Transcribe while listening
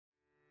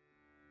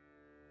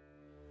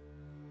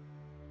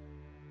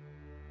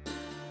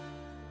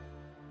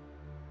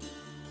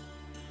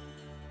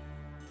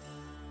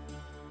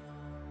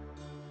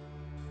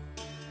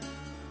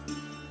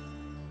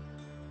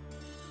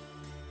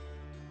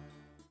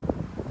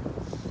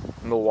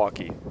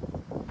Milwaukee.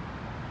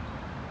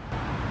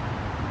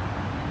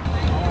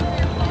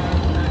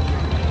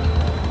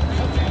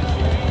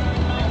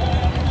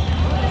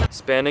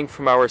 Spanning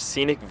from our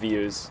scenic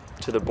views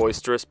to the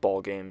boisterous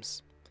ball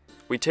games,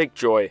 we take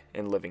joy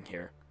in living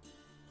here.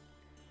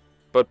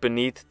 But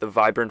beneath the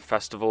vibrant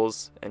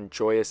festivals and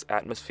joyous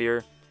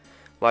atmosphere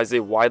lies a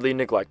widely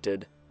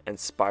neglected and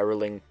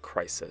spiraling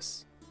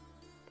crisis: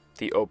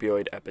 the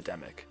opioid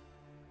epidemic.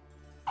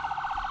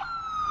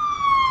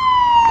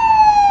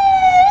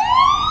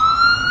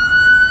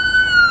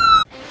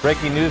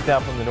 Breaking news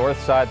now from the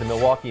north side. The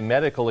Milwaukee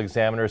Medical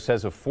Examiner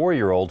says a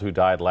 4-year-old who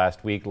died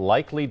last week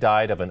likely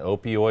died of an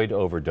opioid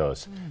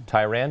overdose.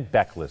 Tyran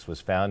Beckless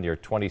was found near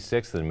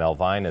 26th and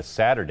Melvina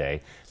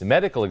Saturday. The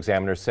Medical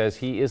Examiner says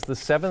he is the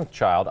 7th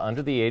child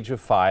under the age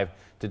of 5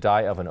 to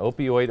die of an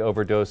opioid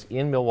overdose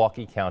in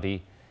Milwaukee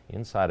County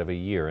inside of a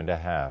year and a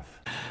half.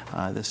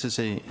 This is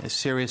a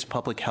serious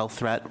public health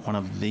threat, one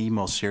of the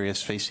most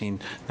serious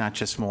facing not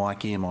just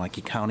Milwaukee and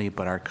Milwaukee County,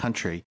 but our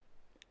country.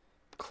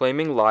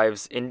 Claiming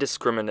lives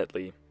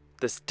indiscriminately,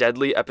 this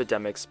deadly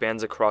epidemic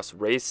spans across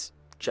race,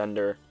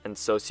 gender, and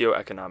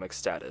socioeconomic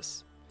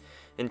status.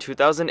 In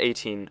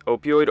 2018,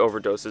 opioid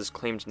overdoses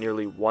claimed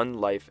nearly 1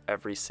 life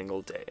every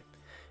single day,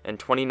 and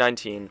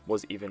 2019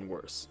 was even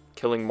worse,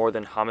 killing more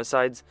than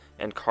homicides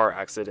and car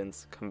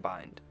accidents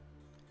combined.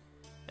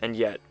 And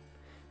yet,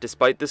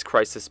 despite this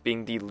crisis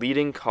being the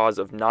leading cause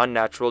of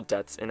non-natural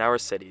deaths in our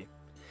city,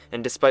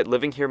 and despite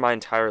living here my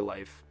entire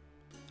life,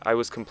 I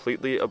was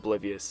completely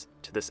oblivious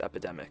to this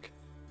epidemic.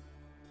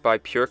 By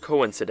pure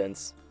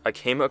coincidence, I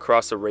came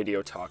across a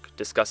radio talk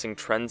discussing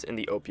trends in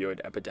the opioid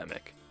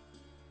epidemic.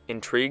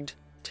 Intrigued,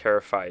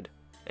 terrified,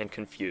 and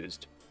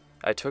confused,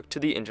 I took to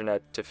the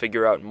internet to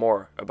figure out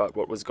more about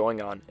what was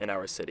going on in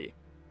our city.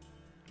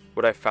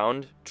 What I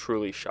found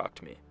truly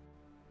shocked me.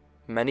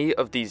 Many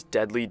of these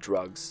deadly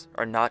drugs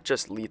are not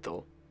just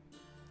lethal,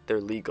 they're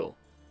legal.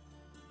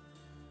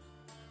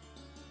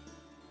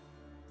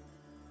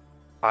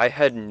 I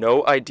had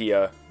no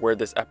idea where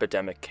this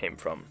epidemic came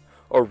from,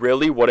 or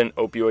really what an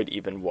opioid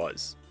even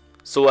was.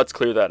 So let's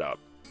clear that up.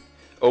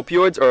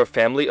 Opioids are a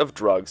family of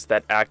drugs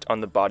that act on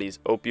the body's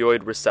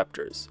opioid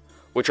receptors,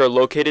 which are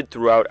located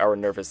throughout our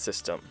nervous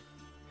system.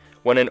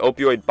 When an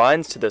opioid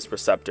binds to this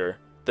receptor,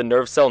 the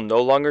nerve cell no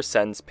longer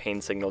sends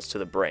pain signals to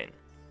the brain.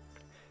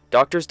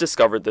 Doctors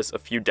discovered this a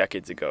few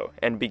decades ago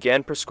and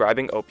began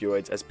prescribing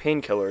opioids as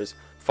painkillers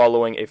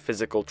following a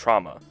physical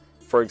trauma,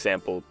 for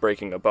example,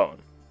 breaking a bone.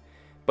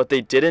 But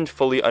they didn't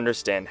fully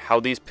understand how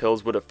these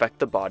pills would affect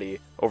the body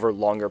over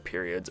longer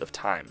periods of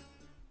time.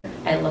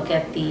 I look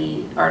at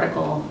the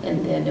article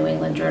in the New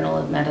England Journal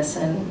of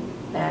Medicine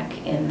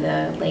back in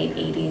the late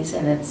 80s,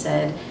 and it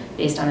said,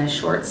 based on a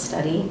short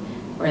study,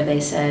 where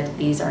they said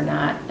these are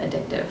not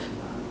addictive.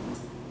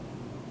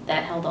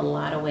 That held a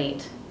lot of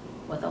weight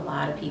with a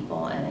lot of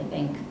people, and I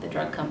think the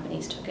drug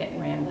companies took it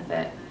and ran with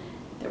it.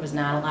 There was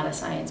not a lot of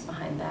science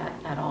behind that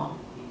at all.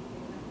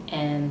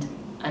 And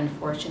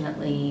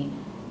unfortunately,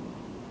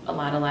 a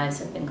lot of lives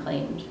have been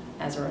claimed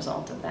as a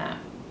result of that.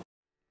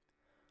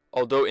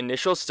 Although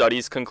initial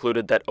studies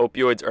concluded that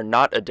opioids are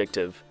not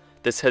addictive,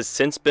 this has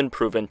since been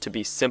proven to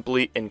be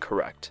simply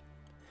incorrect.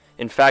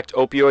 In fact,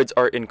 opioids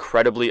are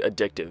incredibly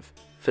addictive,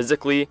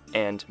 physically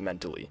and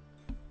mentally.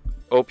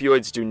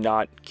 Opioids do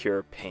not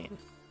cure pain.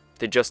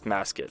 They just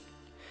mask it.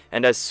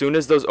 And as soon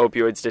as those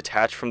opioids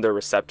detach from their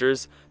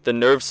receptors, the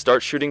nerves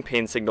start shooting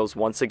pain signals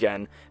once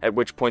again, at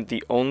which point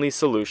the only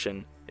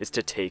solution is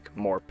to take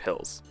more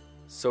pills.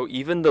 So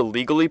even the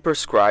legally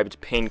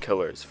prescribed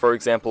painkillers, for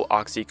example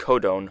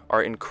oxycodone,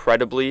 are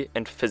incredibly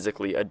and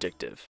physically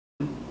addictive.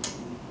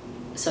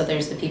 So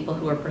there's the people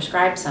who are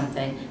prescribed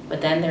something,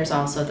 but then there's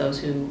also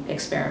those who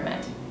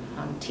experiment,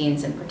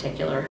 teens in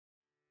particular.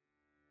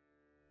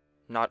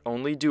 Not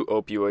only do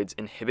opioids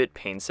inhibit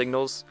pain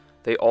signals,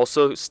 they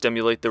also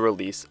stimulate the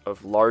release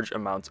of large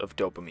amounts of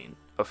dopamine,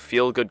 a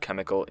feel-good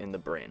chemical in the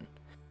brain.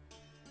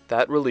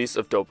 That release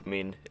of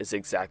dopamine is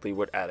exactly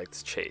what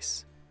addicts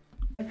chase.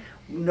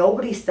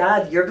 Nobody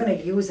said you're going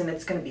to use and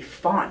it's going to be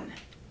fun.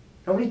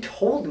 Nobody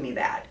told me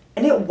that.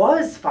 And it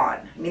was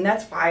fun. I mean,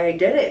 that's why I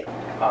did it.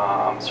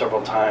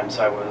 Several times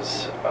I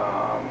was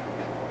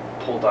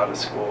pulled out of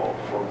school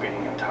for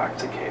being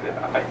intoxicated.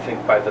 I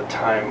think by the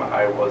time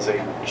I was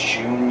a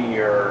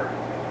junior,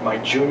 my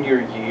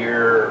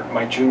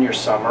junior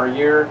summer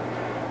year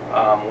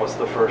was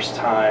the first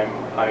time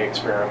I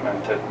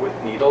experimented with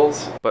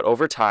needles. But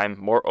over time,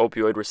 more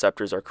opioid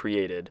receptors are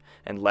created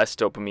and less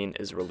dopamine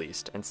is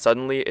released, and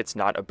suddenly it's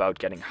not about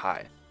getting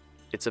high,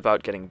 it's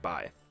about getting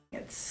by.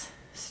 It's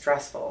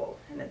stressful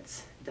and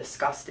it's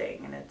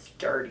disgusting and it's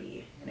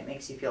dirty and it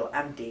makes you feel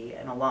empty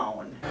and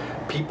alone.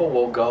 People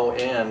will go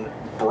in,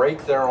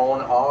 break their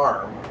own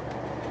arm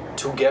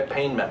to get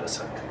pain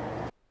medicine.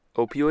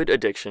 Opioid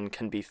addiction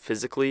can be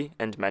physically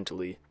and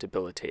mentally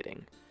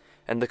debilitating,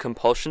 and the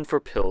compulsion for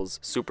pills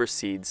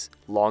supersedes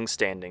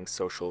long-standing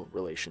social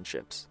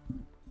relationships.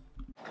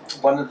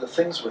 One of the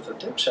things with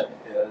addiction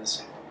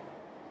is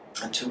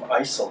to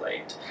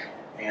isolate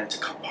and to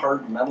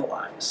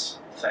compartmentalize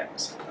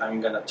things.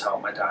 I'm going to tell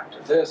my doctor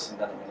this, and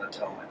then I'm going to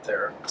tell my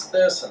therapist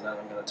this, and then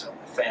I'm going to tell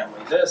my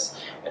family this,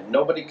 and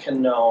nobody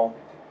can know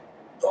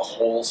the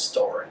whole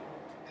story.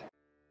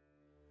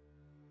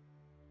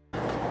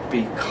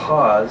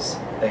 Because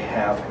they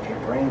have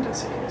a brain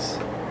disease.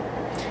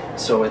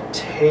 So it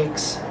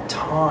takes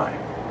time,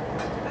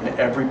 and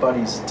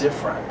everybody's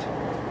different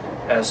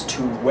as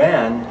to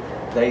when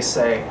they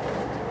say,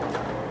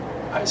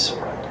 I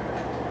surrender.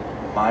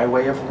 My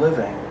way of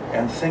living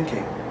and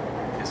thinking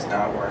is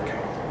not working.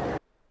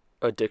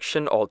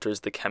 Addiction alters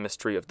the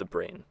chemistry of the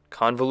brain,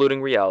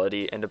 convoluting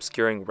reality and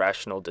obscuring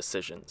rational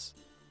decisions.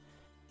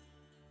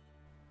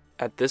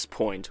 At this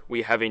point,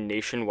 we have a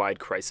nationwide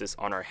crisis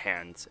on our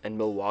hands, and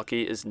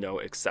Milwaukee is no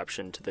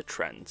exception to the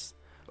trends.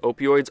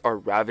 Opioids are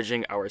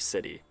ravaging our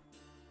city.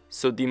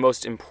 So the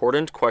most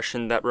important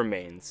question that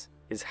remains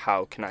is,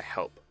 how can I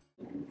help?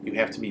 You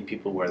have to meet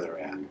people where they're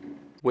at.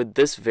 With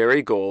this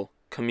very goal,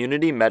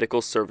 Community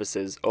Medical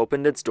Services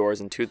opened its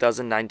doors in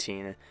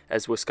 2019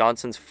 as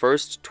Wisconsin's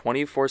first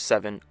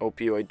 24/7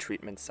 opioid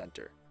treatment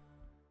center.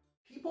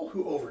 People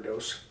who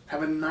overdose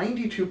have a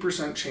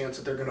 92% chance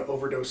that they're going to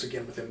overdose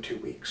again within 2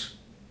 weeks.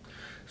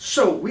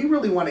 So we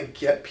really want to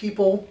get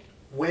people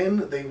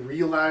when they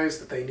realize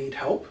that they need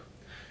help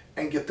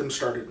and get them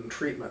started in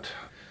treatment.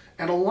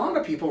 And a lot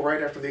of people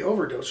right after they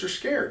overdose are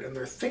scared, and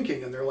they're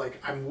thinking, and they're like,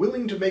 I'm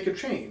willing to make a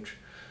change.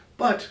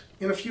 But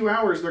in a few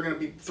hours they're going to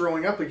be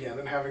throwing up again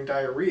and having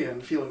diarrhea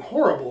and feeling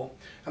horrible,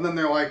 and then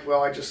they're like,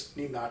 well, I just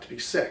need not to be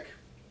sick.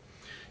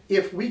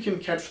 If we can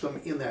catch them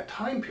in that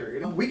time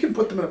period, we can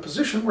put them in a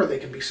position where they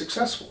can be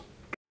successful.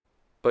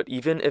 But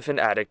even if an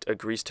addict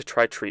agrees to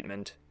try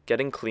treatment,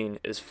 getting clean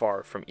is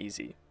far from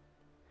easy.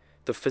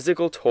 The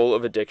physical toll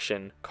of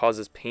addiction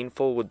causes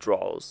painful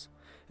withdrawals,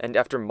 and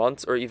after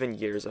months or even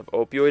years of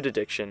opioid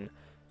addiction,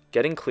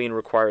 getting clean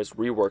requires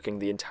reworking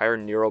the entire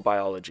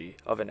neurobiology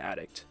of an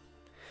addict.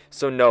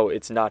 So no,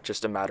 it's not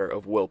just a matter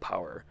of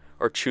willpower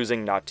or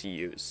choosing not to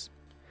use.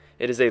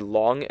 It is a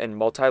long and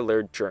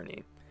multi-layered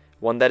journey,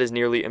 one that is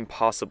nearly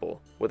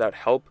impossible without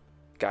help,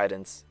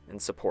 guidance, and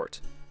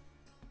support.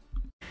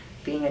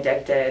 Being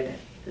addicted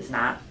is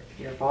not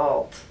your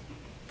fault.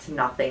 It's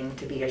nothing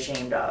to be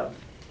ashamed of.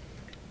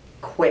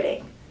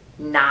 Quitting,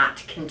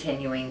 not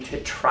continuing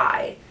to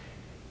try,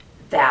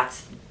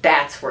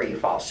 that's where you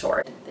fall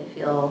short. They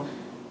feel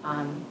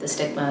the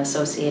stigma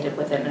associated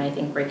with it, and I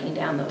think breaking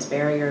down those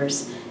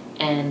barriers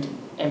and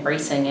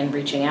embracing and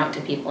reaching out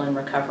to people in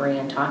recovery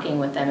and talking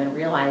with them and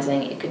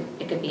realizing it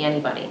could be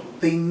anybody.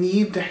 They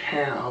need to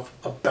have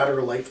a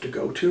better life to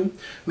go to.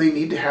 They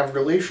need to have a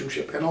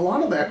relationship, and a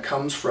lot of that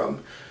comes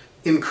from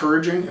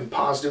encouraging and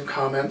positive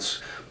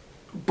comments.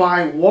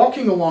 By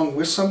walking along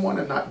with someone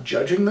and not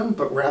judging them,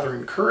 but rather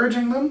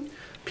encouraging them,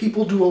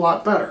 people do a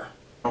lot better.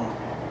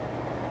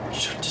 You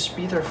should just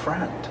be their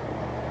friend.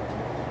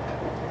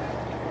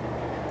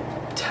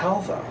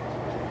 Tell them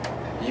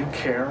you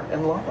care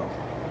and love them,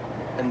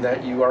 and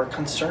that you are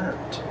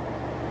concerned,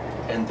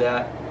 and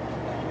that,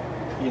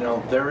 you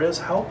know, there is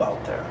help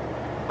out there.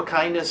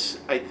 Kindness,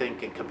 I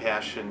think, and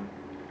compassion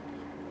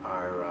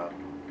are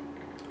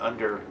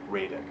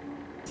underrated.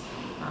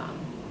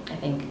 I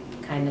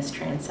think kindness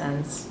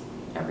transcends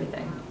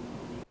everything.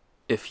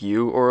 If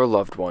you or a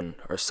loved one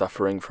are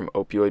suffering from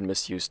opioid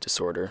misuse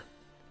disorder,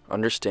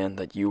 understand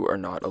that you are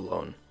not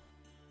alone.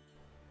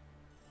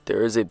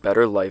 There is a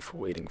better life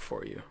waiting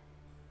for you.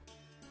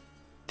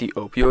 The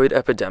opioid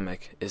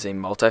epidemic is a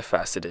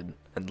multifaceted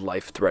and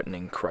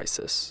life-threatening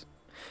crisis,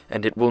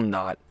 and it will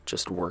not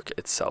just work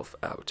itself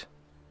out.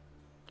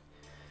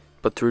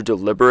 But through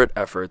deliberate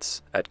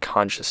efforts at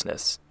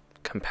consciousness,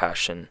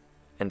 compassion,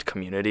 and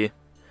community,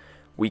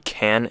 we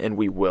can and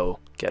we will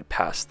get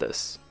past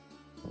this.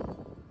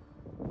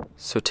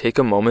 So take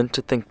a moment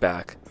to think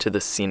back to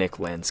the scenic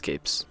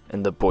landscapes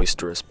and the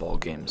boisterous ball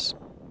games.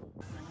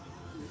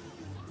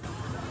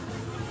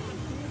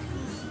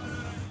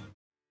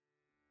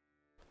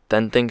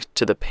 Then think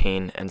to the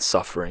pain and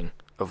suffering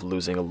of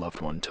losing a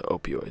loved one to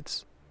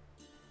opioids.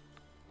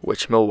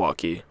 Which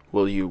Milwaukee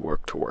will you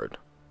work toward?